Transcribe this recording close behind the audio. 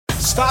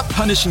Stop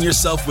punishing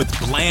yourself with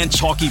bland,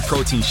 chalky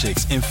protein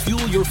shakes and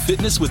fuel your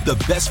fitness with the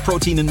best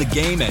protein in the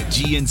game at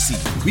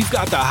GNC. We've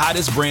got the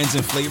hottest brands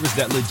and flavors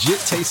that legit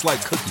taste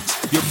like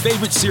cookies, your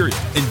favorite cereal,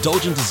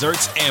 indulgent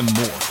desserts, and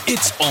more.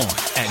 It's on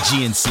at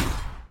GNC.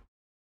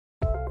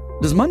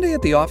 Does Monday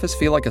at the office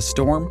feel like a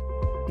storm?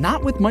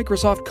 Not with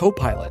Microsoft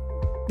Copilot.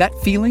 That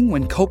feeling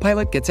when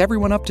Copilot gets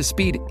everyone up to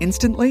speed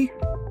instantly?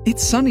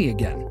 It's sunny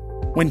again.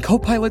 When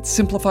Copilot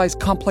simplifies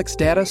complex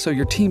data so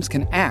your teams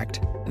can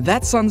act,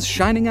 that sun's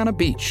shining on a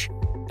beach.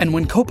 And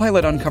when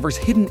Copilot uncovers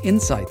hidden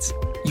insights,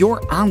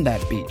 you're on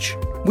that beach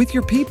with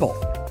your people,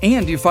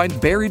 and you find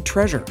buried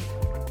treasure.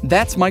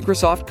 That's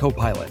Microsoft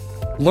Copilot.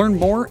 Learn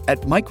more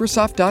at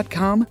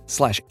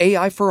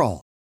Microsoft.com/AI for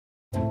all.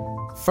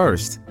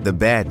 First, the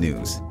bad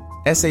news.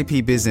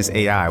 SAP Business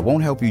AI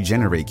won't help you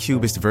generate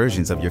cubist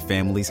versions of your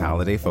family's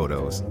holiday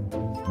photos.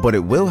 But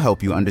it will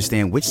help you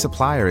understand which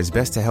supplier is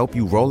best to help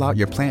you roll out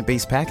your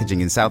plant-based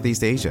packaging in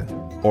Southeast Asia,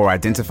 or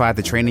identify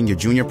the training your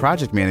junior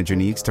project manager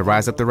needs to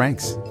rise up the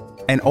ranks,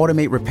 and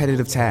automate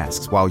repetitive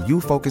tasks while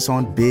you focus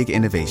on big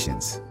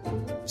innovations,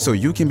 so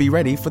you can be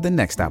ready for the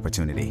next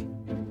opportunity.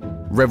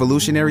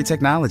 Revolutionary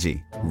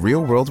technology,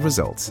 real-world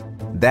results.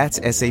 That's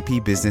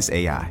SAP Business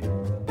AI.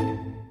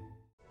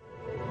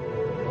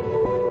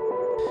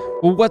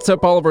 Well, what's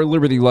up, all of our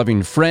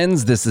liberty-loving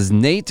friends? This is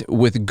Nate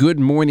with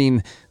Good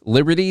Morning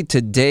Liberty.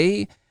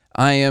 Today,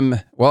 I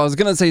was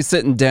going to say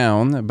sitting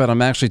down, but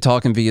I'm actually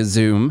talking via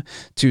Zoom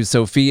to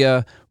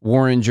Sophia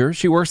Warringer.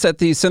 She works at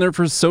the Center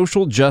for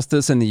Social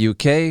Justice in the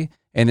UK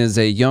and is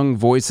a Young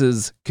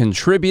Voices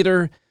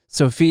contributor.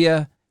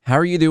 Sophia, how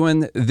are you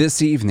doing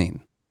this evening?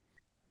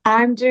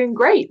 I'm doing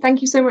great. Thank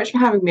you so much for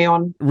having me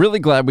on. Really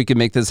glad we could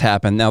make this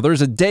happen. Now,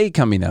 there's a day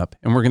coming up,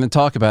 and we're going to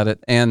talk about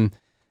it, and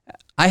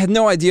I had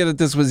no idea that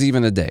this was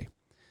even a day,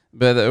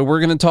 but we're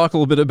going to talk a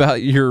little bit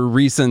about your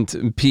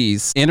recent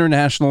piece.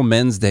 International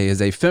Men's Day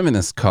is a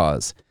feminist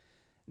cause.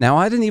 Now,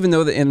 I didn't even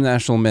know that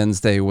International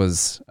Men's Day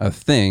was a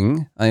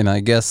thing, and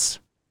I guess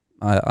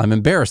I'm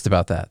embarrassed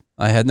about that.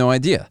 I had no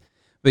idea.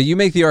 But you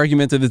make the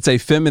argument that it's a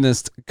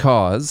feminist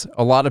cause.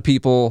 A lot of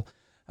people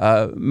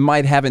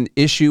might have an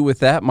issue with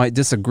that, might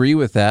disagree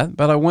with that,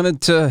 but I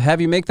wanted to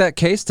have you make that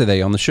case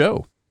today on the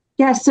show.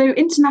 Yeah, so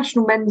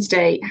International Men's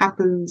Day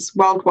happens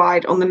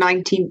worldwide on the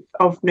 19th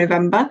of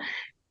November,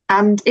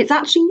 and it's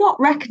actually not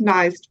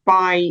recognised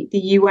by the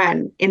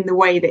UN in the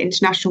way that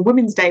International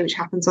Women's Day, which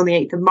happens on the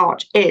 8th of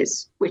March,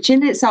 is, which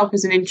in itself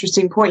is an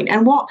interesting point.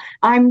 And what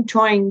I'm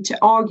trying to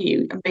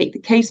argue and make the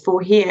case for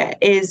here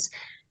is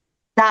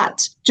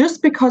that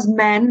just because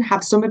men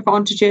have some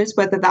advantages,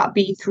 whether that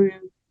be through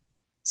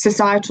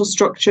societal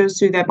structures,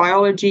 through their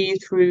biology,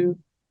 through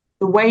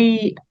the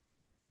way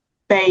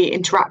they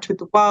interact with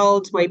the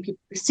world, the way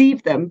people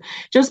perceive them,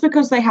 just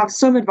because they have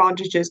some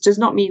advantages does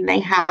not mean they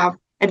have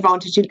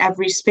advantage in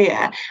every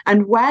sphere.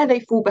 And where they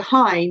fall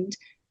behind,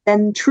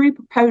 then true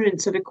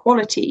proponents of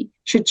equality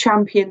should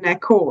champion their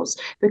cause,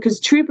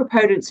 because true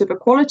proponents of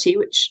equality,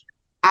 which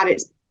at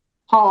its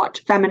heart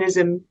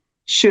feminism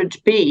should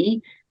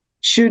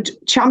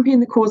champion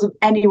the cause of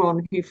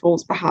anyone who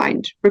falls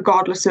behind,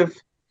 regardless of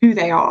who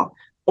they are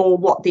or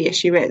what the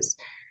issue is.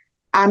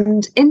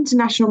 And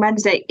International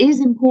Men's Day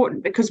is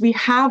important because we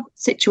have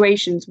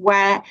situations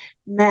where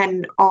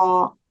men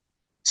are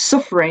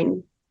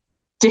suffering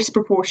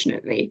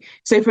disproportionately.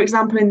 So, for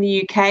example, in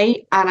the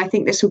UK, and I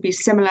think this will be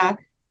similar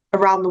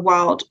around the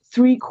world,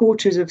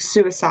 3/4 of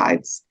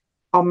suicides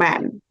are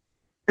men.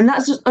 And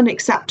that's just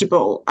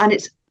unacceptable. And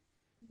it's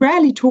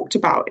rarely talked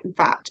about, in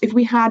fact. If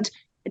we had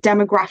a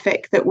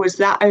demographic that was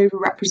that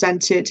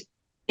overrepresented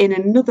in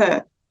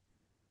another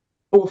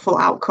awful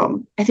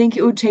outcome, I think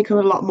it would take a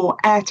lot more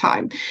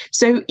airtime.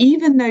 So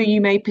even though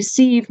you may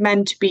perceive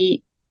men to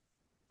be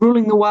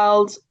ruling the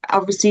world,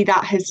 obviously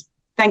that has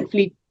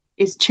thankfully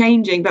is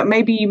changing, but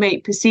maybe you may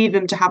perceive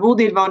them to have all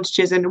the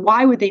advantages, and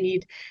why would they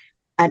need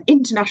an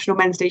International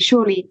Men's Day?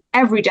 Surely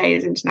every day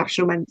is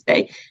International Men's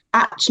Day.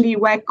 Actually,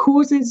 where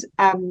causes,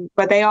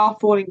 where they are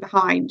falling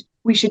behind,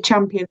 we should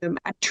champion them,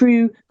 and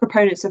true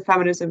proponents of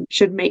feminism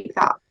should make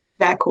that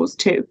their cause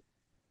too.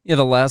 Yeah,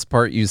 the last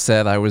part you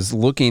said, I was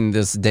looking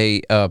this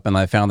day up and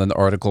I found an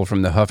article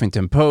from the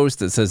Huffington Post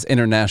that says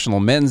International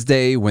Men's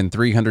Day when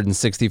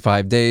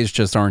 365 days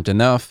just aren't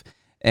enough.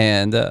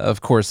 And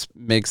of course,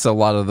 makes a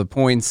lot of the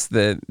points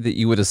that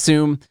you would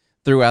assume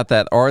throughout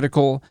that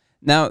article.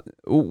 Now,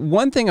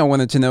 one thing I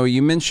wanted to know,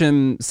 you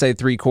mentioned, say,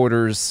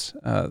 3/4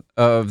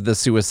 of the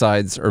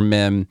suicides are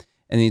men,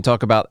 and you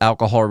talk about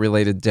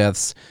alcohol-related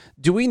deaths.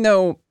 Do we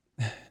know,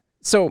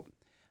 so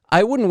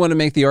I wouldn't want to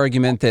make the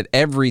argument that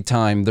every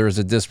time there's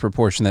a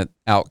disproportionate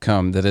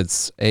outcome that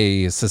it's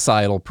a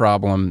societal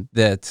problem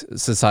that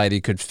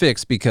society could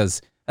fix,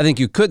 because I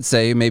think you could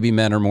say maybe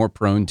men are more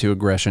prone to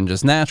aggression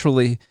just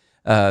naturally,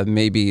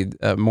 maybe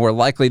more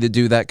likely to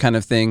do that kind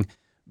of thing.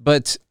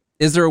 But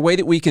is there a way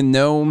that we can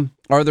know,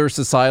 are there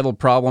societal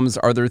problems?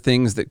 Are there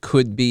things that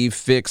could be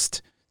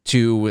fixed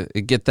to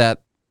get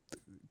that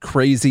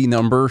crazy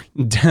number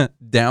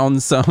down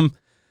some?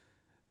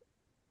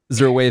 Is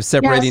there a way of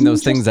separating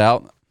those things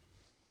out?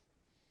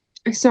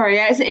 Sorry,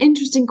 yeah, it's an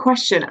interesting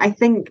question. I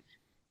think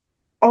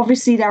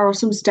obviously there are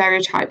some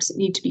stereotypes that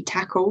need to be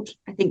tackled.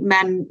 I think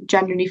men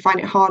genuinely find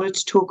it harder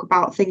to talk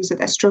about things that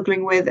they're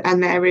struggling with.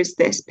 And there is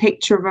this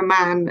picture of a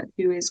man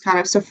who is kind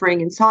of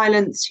suffering in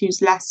silence,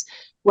 who's less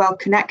well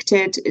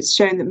connected. It's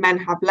shown that men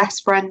have less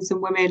friends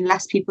than women,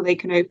 less people they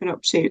can open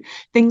up to.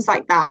 Things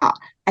like that,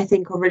 I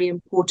think, are really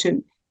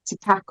important to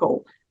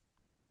tackle.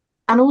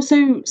 And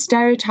also,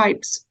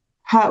 stereotypes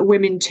hurt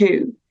women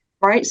too,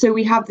 right? So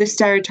we have this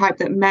stereotype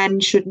that men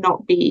should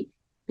not be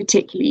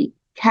particularly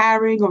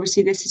caring.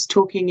 Obviously, this is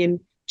talking in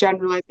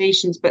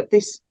generalizations, but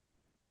this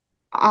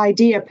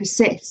idea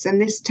persists,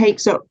 and this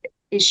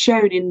is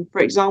shown in,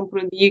 for example,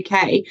 in the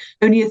UK,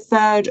 only a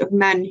third of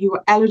men who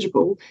are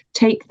eligible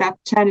take their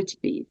paternity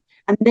leave.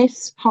 And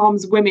this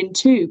harms women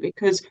too,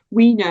 because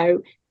we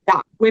know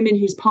that women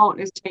whose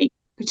partners take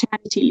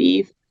paternity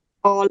leave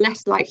are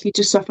less likely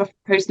to suffer from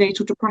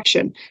postnatal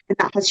depression. And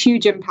that has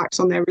huge impacts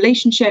on their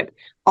relationship,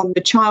 on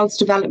the child's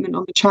development,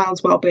 on the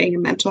child's well-being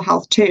and mental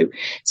health too.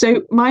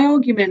 So my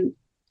argument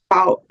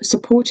about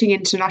supporting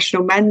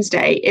International Men's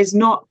Day is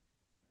not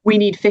we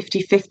need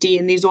 50-50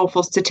 in these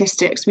awful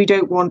statistics. We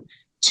don't want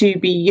to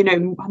be,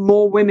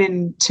 more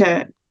women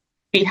to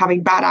be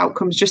having bad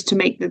outcomes just to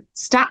make the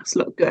stats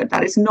look good.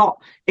 That is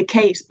not the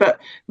case. But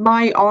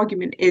my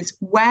argument is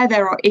where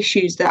there are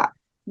issues that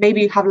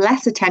maybe have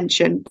less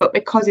attention, but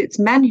because it's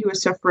men who are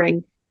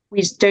suffering,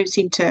 we don't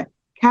seem to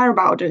care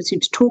about, don't seem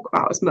to talk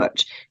about as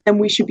much, then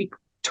we should be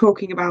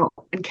talking about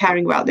and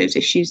caring about those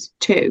issues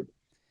too.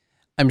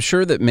 I'm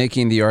sure that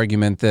making the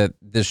argument that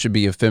this should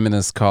be a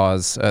feminist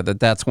cause,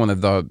 that's one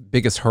of the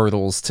biggest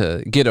hurdles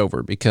to get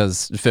over,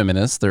 because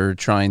feminists, they're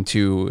trying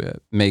to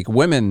make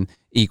women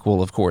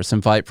equal, of course,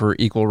 and fight for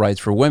equal rights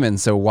for women.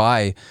 So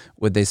why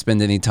would they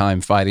spend any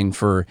time fighting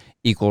for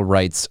equal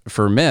rights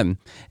for men?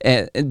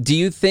 Do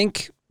you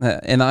think,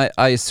 and I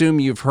assume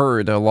you've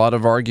heard a lot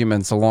of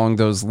arguments along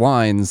those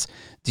lines,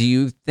 do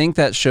you think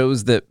that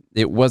shows that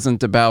it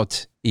wasn't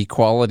about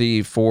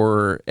equality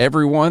for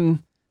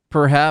everyone,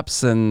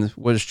 perhaps, and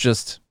was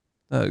just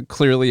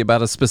clearly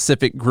about a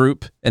specific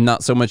group and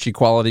not so much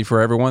equality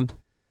for everyone?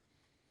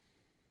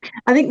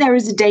 I think there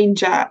is a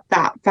danger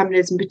that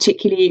feminism,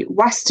 particularly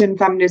Western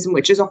feminism,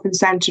 which is often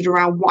centered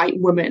around white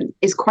women,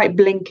 is quite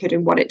blinkered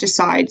in what it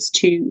decides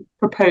to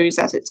propose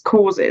as its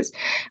causes.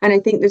 And I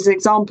think there's an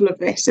example of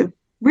this, of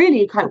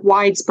really kind of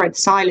widespread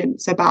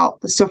silence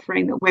about the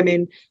suffering that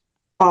women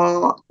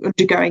are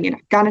undergoing in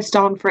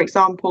Afghanistan, for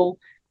example.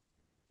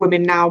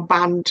 Women now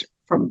banned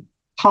from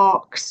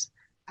parks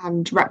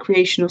and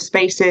recreational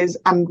spaces,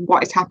 and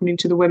what is happening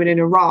to the women in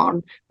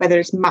Iran, where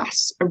there's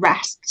mass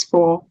arrests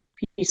for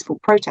peaceful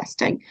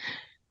protesting.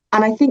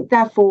 And I think,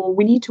 therefore,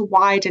 we need to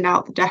widen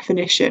out the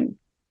definition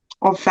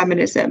of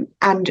feminism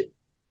and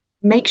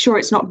make sure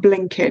it's not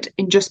blinkered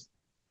in just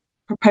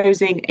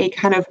proposing a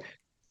kind of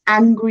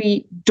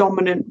angry,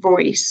 dominant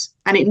voice.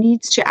 And it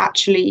needs to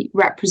actually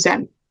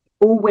represent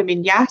all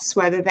women, yes,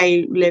 whether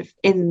they live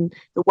in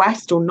the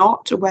West or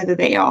not, or whether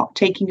they are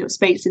taking up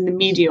space in the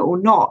media or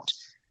not,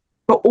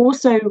 but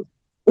also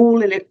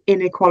all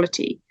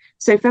inequality.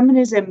 So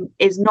feminism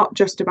is not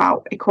just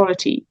about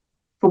equality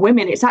for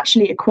women, it's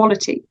actually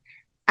equality.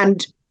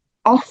 And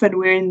often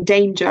we're in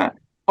danger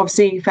of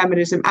seeing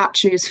feminism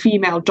actually as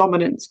female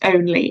dominance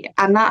only.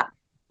 And that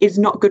is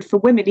not good for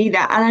women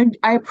either. And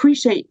I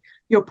appreciate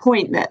your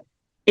point that,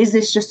 is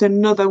this just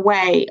another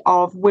way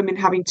of women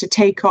having to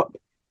take up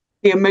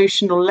the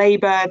emotional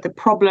labor, the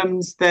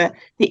problems, the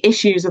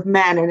issues of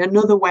men, and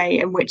another way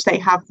in which they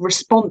have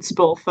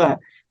responsible for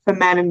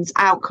men's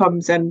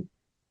outcomes and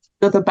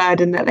another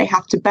burden that they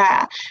have to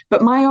bear.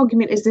 But my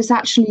argument is this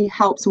actually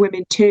helps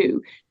women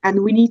too.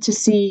 And we need to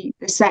see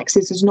the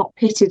sexes as not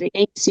pitted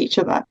against each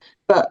other.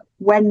 But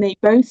when they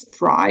both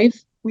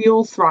thrive, we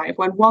all thrive.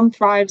 When one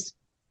thrives,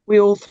 we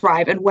all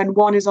thrive. And when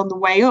one is on the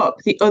way up,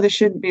 the other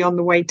shouldn't be on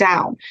the way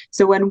down.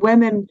 So when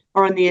women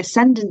are on the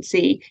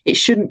ascendancy, it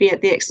shouldn't be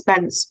at the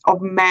expense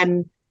of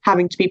men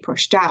having to be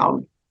pushed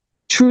down.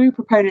 True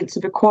proponents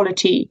of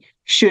equality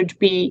should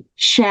be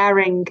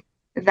sharing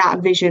that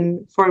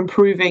vision for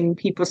improving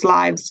people's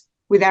lives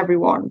with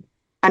everyone,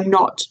 and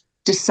not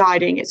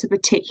deciding it's a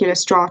particular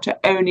strata,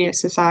 only a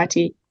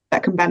society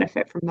that can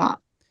benefit from that.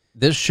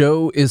 This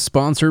show is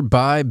sponsored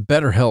by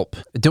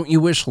BetterHelp. Don't you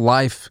wish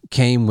life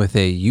came with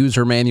a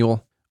user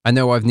manual? I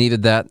know I've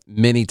needed that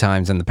many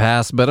times in the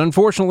past, but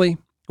unfortunately,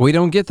 we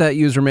don't get that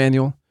user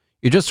manual.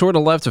 You're just sort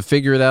of left to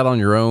figure it out on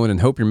your own and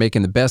hope you're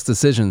making the best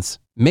decisions.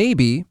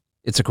 Maybe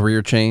it's a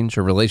career change,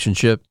 a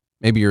relationship.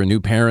 Maybe you're a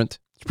new parent.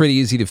 It's pretty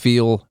easy to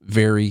feel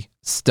very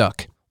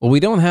stuck. Well, we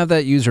don't have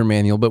that user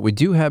manual, but we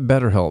do have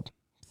BetterHelp.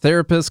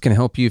 Therapists can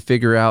help you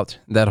figure out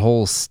that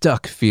whole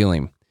stuck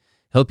feeling,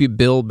 help you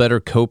build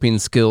better coping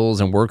skills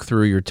and work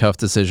through your tough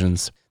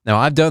decisions. Now,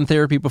 I've done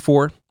therapy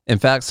before. In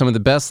fact, some of the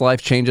best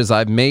life changes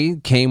I've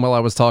made came while I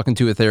was talking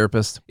to a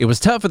therapist. It was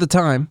tough at the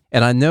time,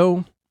 and I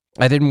know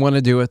I didn't want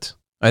to do it.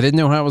 I didn't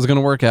know how it was going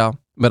to work out,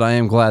 but I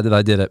am glad that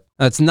I did it.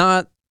 Now, it's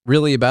not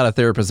really about a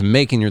therapist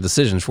making your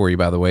decisions for you,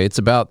 by the way. It's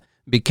about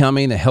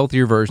becoming a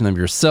healthier version of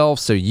yourself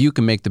so you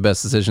can make the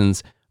best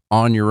decisions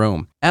on your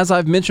own. As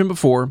I've mentioned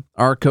before,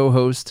 our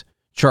co-host,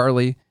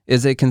 Charlie,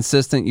 is a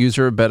consistent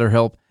user of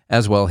BetterHelp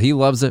as well. He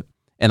loves it,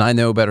 and I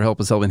know BetterHelp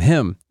is helping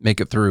him make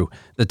it through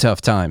the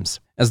tough times.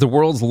 As the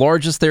world's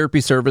largest therapy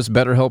service,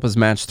 BetterHelp has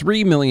matched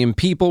 3 million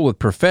people with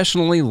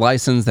professionally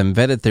licensed and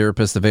vetted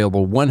therapists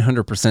available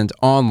 100%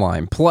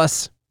 online.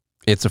 Plus,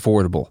 it's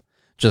affordable.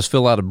 Just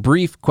fill out a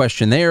brief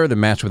questionnaire to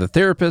match with a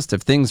therapist.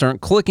 If things aren't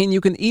clicking, you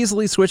can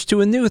easily switch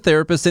to a new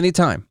therapist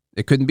anytime.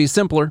 It couldn't be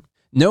simpler.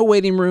 No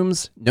waiting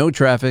rooms, no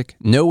traffic,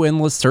 no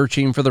endless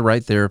searching for the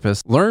right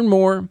therapist. Learn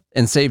more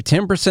and save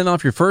 10%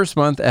 off your first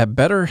month at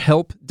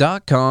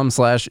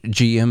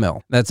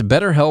betterhelp.com/GML. That's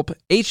BetterHelp,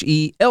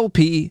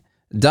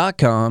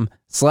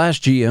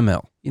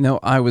 HELP.com/GML. You know,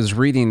 I was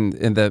reading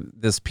in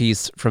this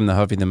piece from the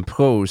Huffington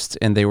Post,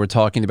 and they were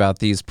talking about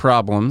these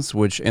problems,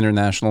 which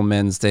International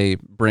Men's Day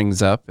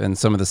brings up, and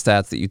some of the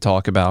stats that you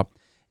talk about.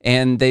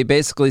 And they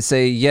basically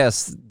say,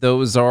 yes,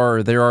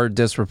 there are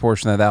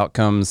disproportionate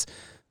outcomes,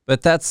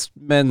 but that's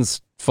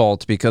men's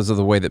fault because of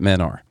the way that men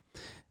are.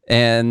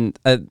 And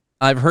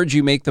I've heard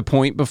you make the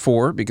point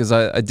before, because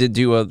I did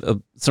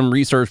do some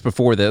research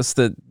before this,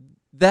 that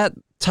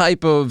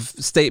type of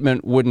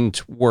statement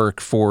wouldn't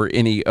work for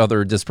any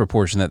other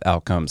disproportionate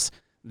outcomes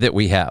that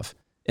we have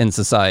in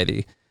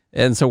society.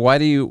 And so why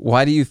do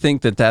you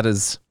think that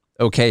is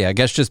okay? I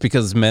guess just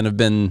because men have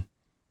been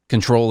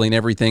controlling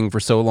everything for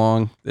so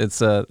long,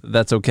 that's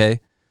okay.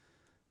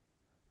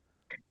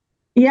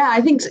 Yeah,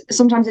 I think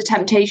sometimes the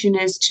temptation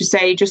is to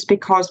say just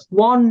because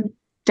one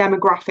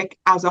demographic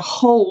as a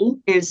whole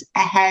is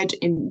ahead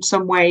in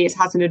some ways,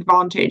 has an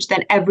advantage,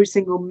 then every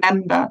single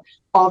member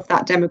of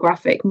that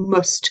demographic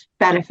must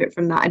benefit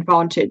from that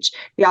advantage.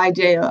 The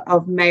idea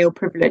of male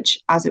privilege,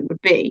 as it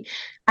would be.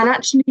 And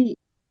actually,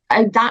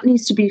 that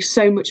needs to be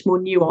so much more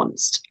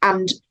nuanced.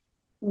 And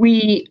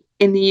we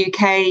in the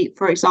UK,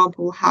 for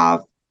example,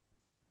 have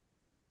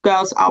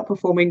girls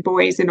outperforming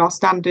boys in our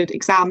standard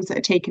exams that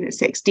are taken at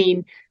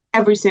 16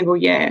 every single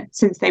year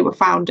since they were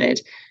founded.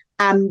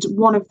 And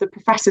one of the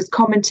professors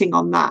commenting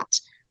on that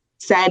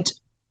said,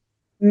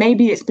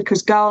 maybe it's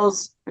because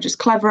girls are just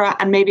cleverer,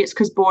 and maybe it's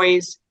because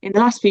boys in the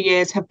last few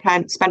years have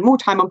spent more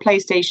time on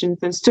PlayStations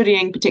than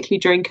studying, particularly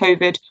during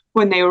COVID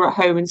when they were at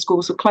home and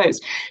schools were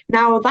closed.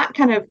 Now, that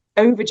kind of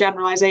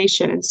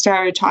overgeneralization and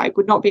stereotype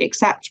would not be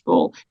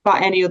acceptable by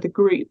any other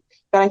group.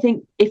 But I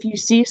think if you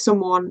see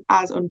someone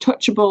as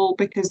untouchable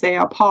because they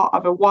are part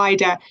of a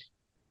wider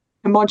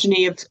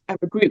homogeny of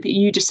a group that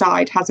you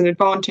decide has an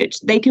advantage,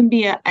 they can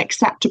be an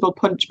acceptable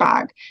punch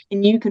bag,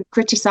 and you can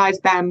criticize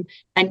them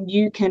and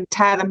you can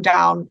tear them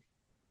down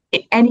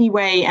in any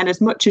way and as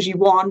much as you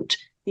want.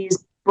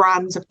 These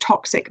brands of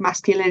toxic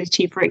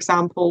masculinity, for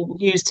example,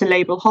 used to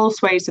label whole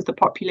swathes of the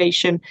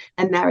population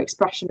and their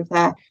expression of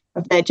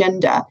their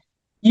gender.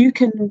 You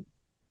can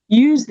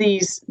use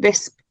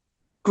this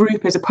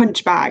group as a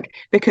punch bag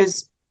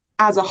because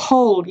as a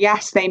whole,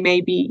 yes, they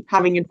may be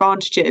having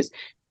advantages,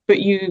 but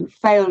you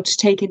fail to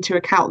take into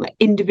account that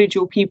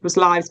individual people's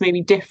lives may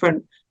be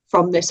different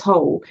from this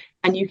whole,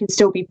 and you can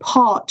still be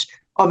part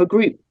of a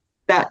group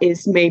that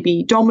is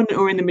maybe dominant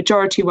or in the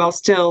majority while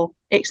still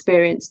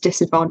experience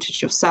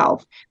disadvantage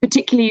yourself.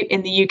 Particularly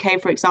in the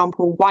UK, for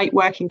example, white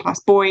working class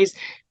boys,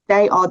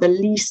 they are the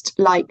least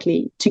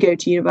likely to go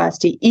to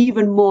university,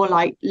 even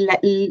less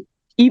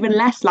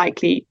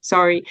likely,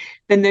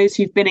 than those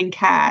who've been in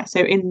care, so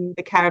in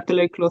the care of the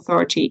local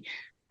authority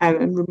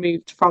and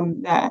removed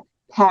from their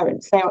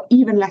parents. They are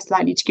even less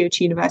likely to go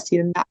to university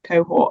than that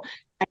cohort.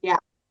 And yet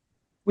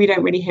we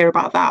don't really hear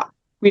about that.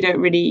 We don't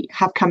really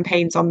have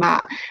campaigns on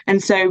that.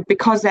 And so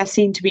because they're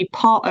seen to be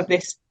part of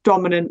this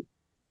dominant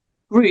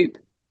group,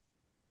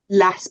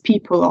 less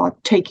people are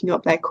taking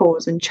up their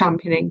cause and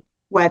championing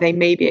where they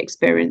may be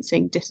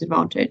experiencing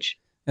disadvantage.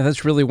 And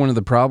that's really one of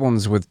the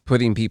problems with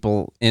putting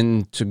people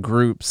into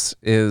groups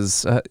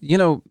is,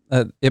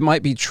 it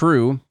might be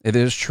true. It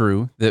is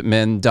true that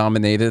men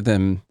dominated,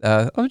 and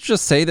I would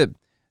just say that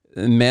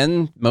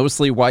men,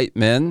 mostly white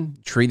men,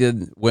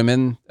 treated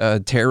women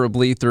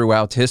terribly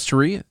throughout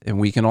history, and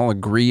we can all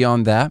agree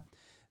on that.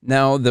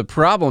 Now, the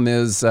problem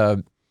is,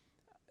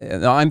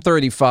 I'm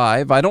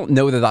 35. I don't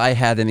know that I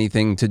had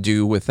anything to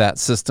do with that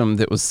system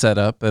that was set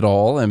up at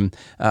all, and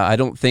I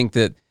don't think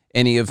that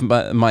any of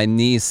my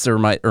niece or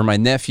my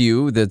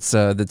nephew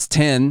that's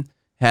 10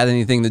 had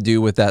anything to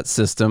do with that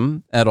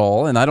system at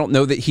all, and I don't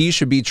know that he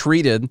should be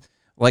treated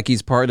like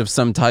he's part of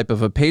some type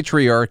of a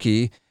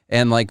patriarchy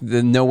and like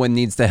no one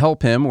needs to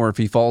help him, or if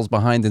he falls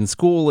behind in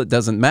school, it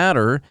doesn't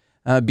matter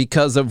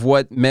because of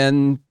what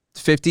men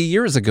 50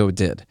 years ago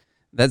did.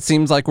 That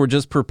seems like we're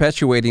just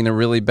perpetuating a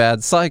really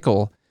bad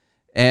cycle.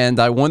 And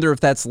I wonder if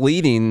that's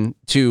leading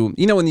to,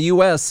 in the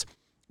U.S.,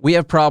 we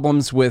have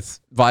problems with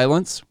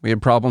violence. We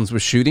have problems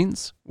with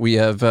shootings. We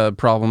have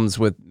problems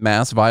with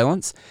mass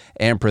violence.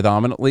 And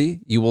predominantly,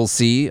 you will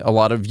see a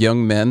lot of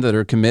young men that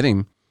are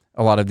committing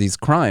a lot of these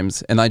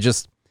crimes. And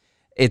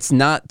it's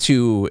not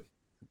to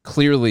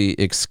clearly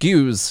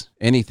excuse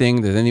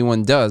anything that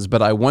anyone does,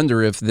 but I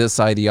wonder if this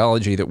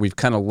ideology that we've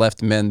kind of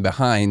left men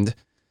behind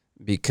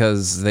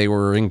because they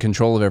were in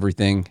control of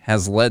everything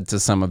has led to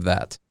some of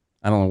that.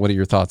 I don't know. What are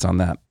your thoughts on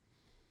that?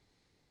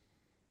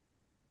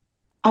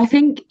 I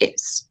think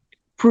it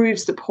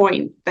proves the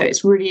point that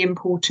it's really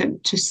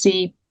important to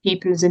see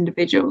people as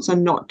individuals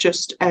and not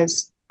just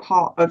as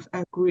part of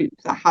a group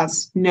that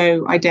has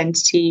no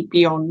identity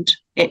beyond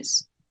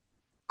its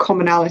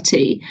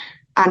commonality,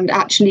 and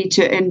actually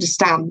to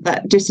understand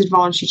that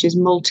disadvantage is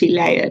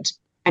multi-layered.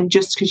 And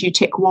just because you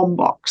tick one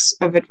box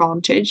of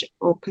advantage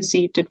or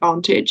perceived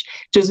advantage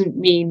doesn't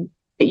mean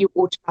that you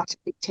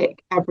automatically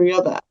tick every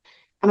other.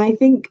 And I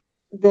think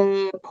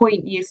the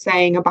point you're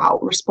saying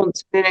about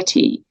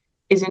responsibility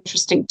is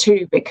interesting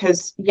too,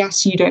 because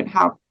yes, you don't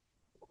have,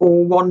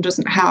 or one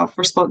doesn't have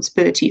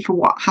responsibility for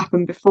what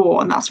happened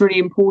before, and that's really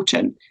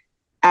important.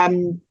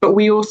 But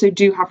we also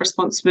do have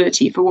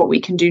responsibility for what we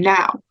can do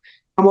now.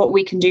 And what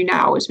we can do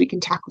now is we can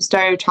tackle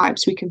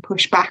stereotypes, we can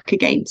push back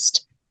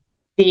against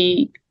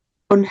the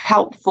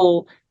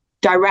unhelpful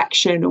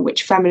direction in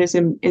which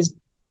feminism is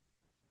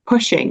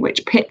pushing,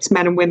 which pits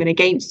men and women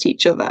against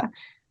each other.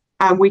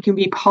 And we can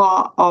be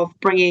part of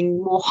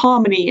bringing more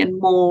harmony and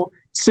more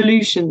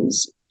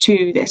solutions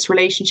to this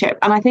relationship.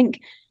 And I think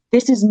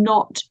this is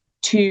not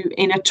to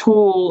in at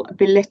all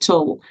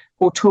belittle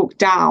or talk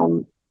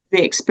down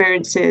the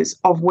experiences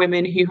of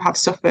women who have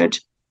suffered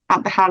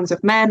at the hands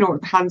of men or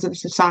at the hands of a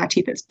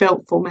society that's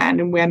built for men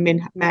and where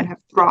men have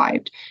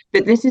thrived.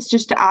 But this is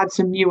just to add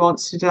some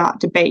nuance to that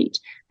debate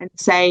and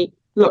say,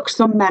 look,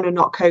 some men are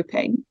not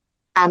coping.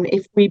 And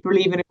if we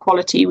believe in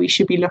equality, we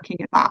should be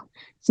looking at that.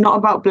 It's not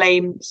about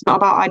blame. It's not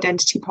about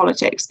identity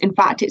politics. In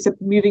fact, it's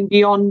moving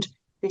beyond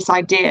this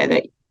idea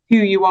that who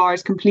you are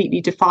is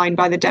completely defined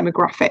by the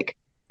demographic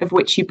of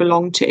which you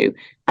belong to,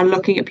 and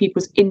looking at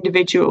people's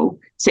individual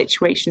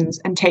situations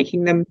and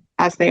taking them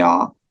as they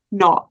are,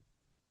 not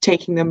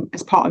taking them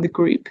as part of the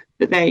group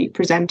that they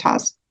present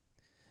as.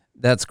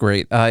 That's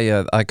great.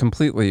 I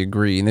completely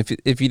agree. And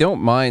if you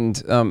don't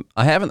mind,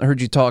 I haven't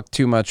heard you talk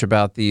too much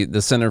about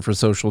the Center for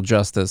Social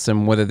Justice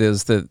and what it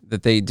is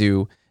that they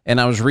do. And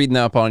I was reading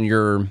up on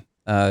your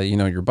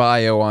your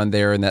bio on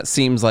there, and that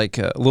seems like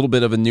a little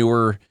bit of a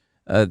newer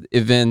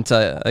event.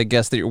 I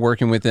guess that you're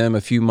working with them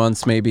a few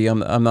months, maybe.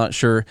 I'm not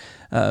sure,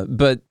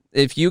 but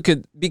if you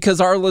could,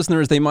 because our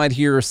listeners, they might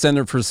hear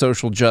Center for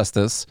Social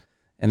Justice,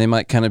 and they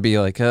might kind of be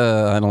like,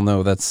 I don't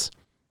know, that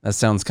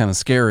sounds kind of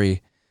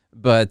scary.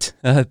 But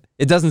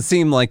it doesn't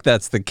seem like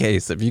that's the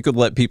case. If you could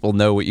let people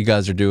know what you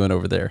guys are doing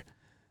over there.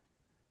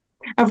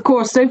 Of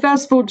course. So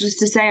first of all, just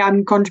to say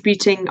I'm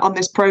contributing on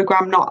this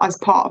program, not as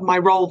part of my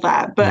role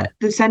there, but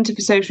the Centre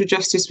for Social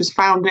Justice was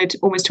founded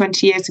almost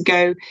 20 years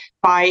ago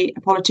by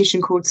a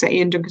politician called Sir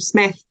Ian Duncan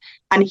Smith.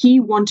 And he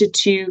wanted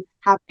to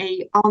have an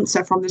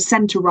answer from the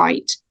centre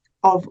right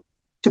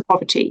to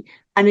poverty,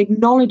 and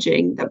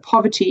acknowledging that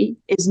poverty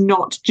is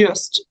not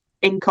just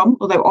income,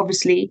 although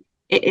obviously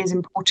it is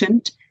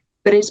important,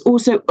 but it's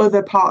also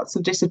other parts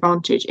of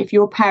disadvantage. If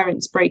your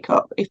parents break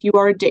up, if you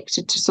are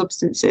addicted to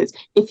substances,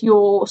 if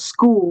your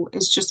school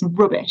is just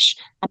rubbish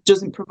and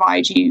doesn't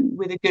provide you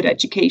with a good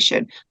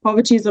education,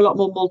 poverty is a lot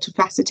more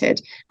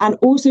multifaceted. And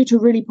also to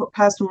really put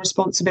personal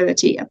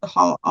responsibility at the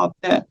heart of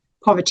the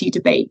poverty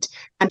debate,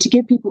 and to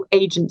give people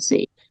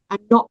agency, and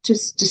not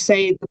just to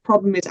say the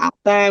problem is out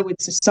there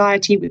with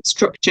society, with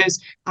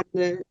structures, and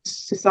the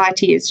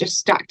society is just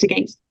stacked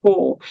against the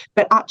poor,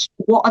 but actually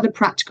what are the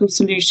practical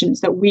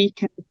solutions that we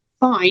can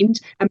find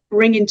and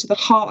bring into the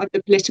heart of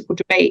the political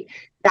debate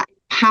that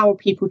empower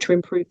people to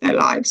improve their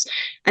lives.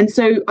 And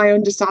so I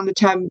understand the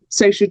term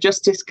social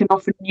justice can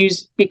often be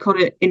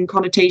in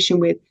connotation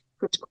with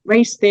critical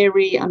race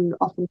theory and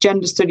often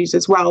gender studies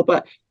as well.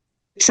 But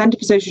the Centre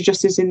for Social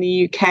Justice in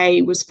the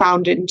UK was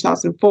founded in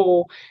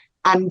 2004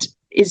 and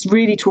is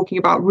really talking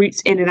about roots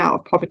in and out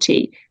of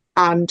poverty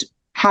and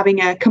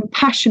having a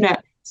compassionate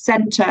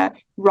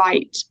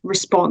centre-right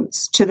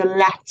response to the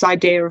left's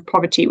idea of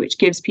poverty, which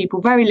gives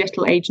people very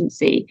little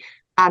agency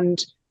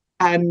and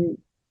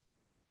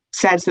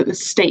says that the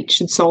state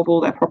should solve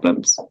all their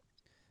problems.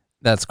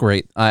 That's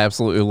great. I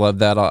absolutely love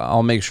that.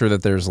 I'll make sure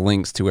that there's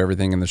links to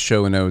everything in the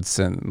show notes.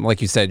 And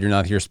like you said, you're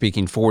not here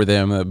speaking for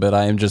them, but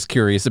I am just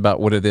curious about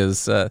what it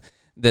is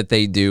that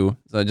they do.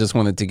 So I just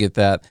wanted to get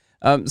that.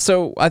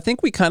 So I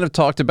think we kind of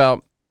talked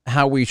about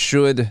how we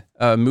should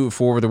move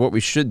forward or what we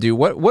should do.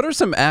 What are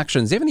some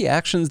actions? Do you have any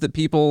actions that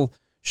people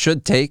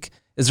should take?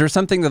 Is there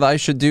something that I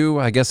should do,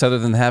 I guess, other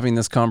than having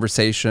this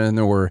conversation?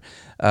 Or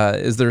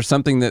is there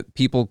something that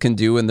people can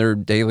do in their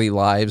daily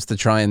lives to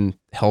try and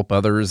help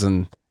others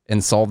and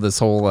solve this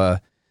whole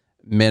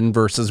men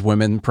versus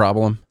women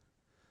problem?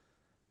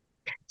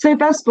 So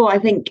first of all, I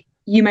think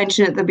you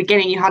mentioned at the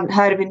beginning you hadn't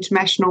heard of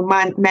International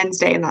Men's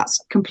Day, and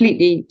that's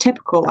completely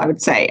typical, I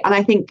would say. And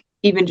I think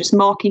even just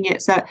marking it,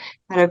 so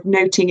kind of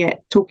noting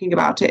it, talking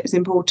about it is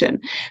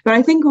important. But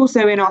I think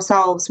also in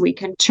ourselves, we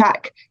can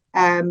check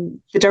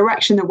the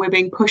direction that we're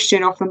being pushed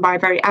in, often by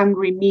very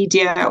angry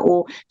media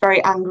or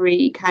very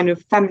angry kind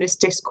of feminist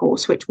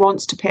discourse, which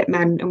wants to pit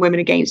men and women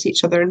against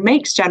each other and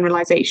makes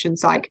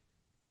generalizations like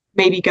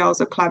maybe girls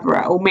are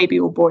cleverer, or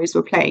maybe all boys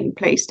were playing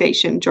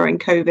PlayStation during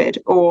COVID,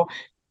 or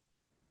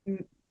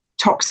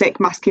toxic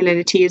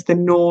masculinity is the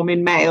norm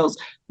in males.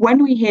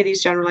 When we hear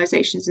these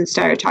generalizations and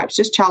stereotypes,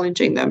 just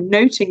challenging them,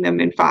 noting them,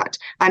 in fact,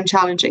 and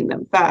challenging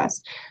them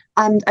first.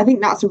 And I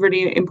think that's a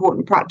really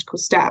important practical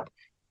step.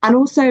 And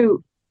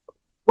also,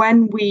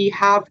 when we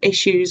have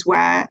issues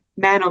where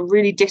men are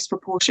really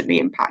disproportionately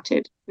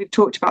impacted, we've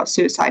talked about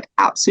suicide,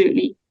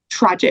 absolutely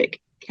tragic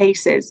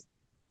cases.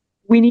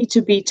 We need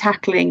to be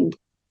tackling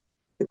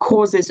the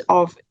causes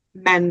of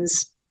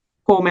men's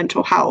poor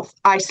mental health,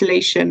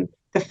 isolation,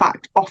 the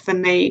fact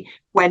often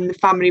when the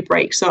family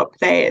breaks up,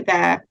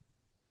 their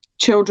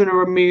children are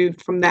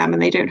removed from them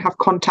and they don't have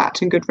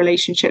contact and good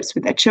relationships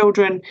with their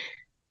children.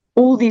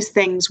 All these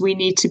things we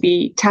need to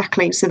be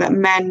tackling so that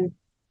men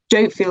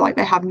don't feel like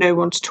they have no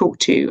one to talk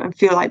to and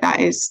feel like that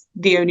is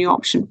the only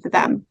option for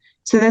them.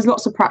 So there's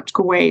lots of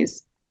practical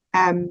ways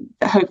that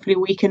hopefully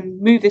we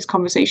can move this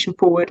conversation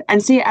forward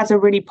and see it as a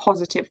really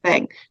positive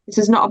thing. This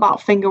is not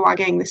about finger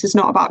wagging. This is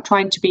not about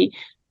trying to be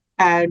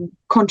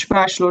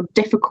controversial or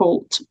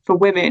difficult for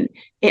women.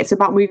 It's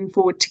about moving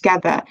forward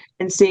together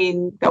and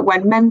seeing that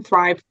when men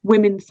thrive,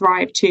 women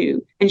thrive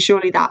too. And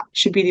surely that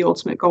should be the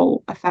ultimate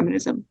goal of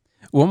feminism.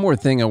 One more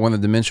thing I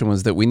wanted to mention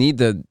was that we need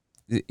to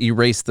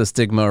erase the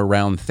stigma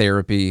around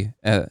therapy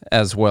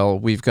as well.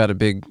 We've got a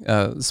big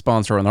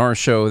sponsor on our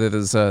show that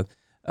is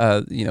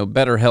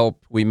BetterHelp.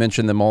 We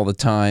mention them all the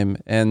time.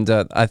 And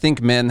I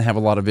think men have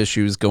a lot of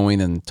issues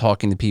going and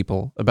talking to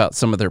people about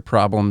some of their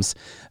problems.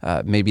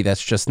 Maybe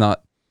that's just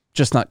not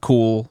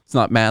cool. It's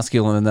not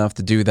masculine enough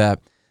to do that.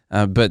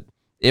 But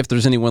if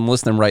there's anyone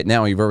listening right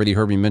now, you've already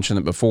heard me mention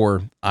it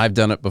before. I've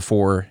done it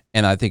before,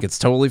 and I think it's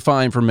totally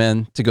fine for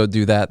men to go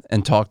do that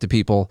and talk to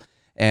people.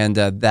 And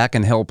that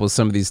can help with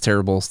some of these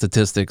terrible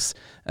statistics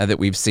that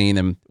we've seen.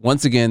 And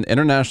once again,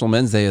 International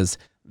Men's Day is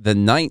the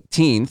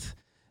 19th,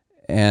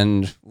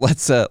 and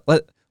let's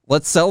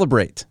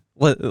celebrate.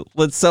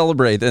 Let's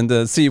celebrate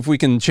and see if we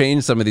can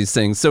change some of these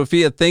things.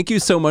 Sophia, thank you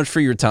so much for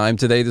your time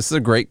today. This is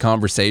a great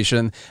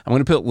conversation. I'm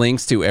going to put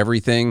links to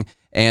everything,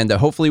 and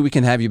hopefully we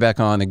can have you back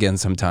on again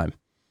sometime.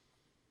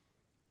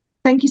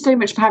 Thank you so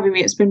much for having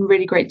me. It's been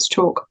really great to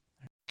talk.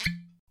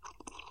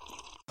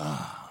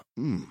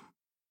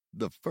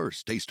 The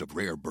first taste of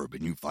rare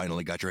bourbon you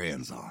finally got your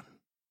hands on.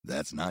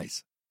 That's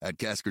nice. At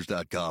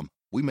Caskers.com,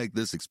 we make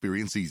this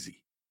experience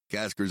easy.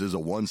 Caskers is a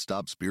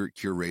one-stop spirit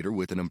curator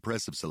with an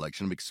impressive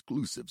selection of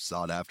exclusive,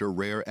 sought-after,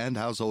 rare, and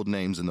household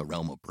names in the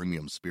realm of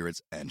premium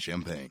spirits and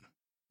champagne.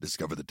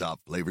 Discover the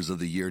top flavors of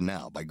the year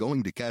now by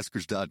going to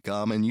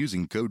Caskers.com and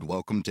using code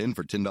WELCOME10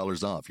 for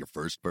 $10 off your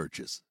first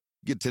purchase.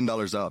 Get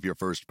 $10 off your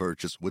first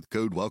purchase with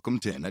code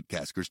WELCOME10 at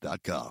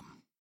Caskers.com.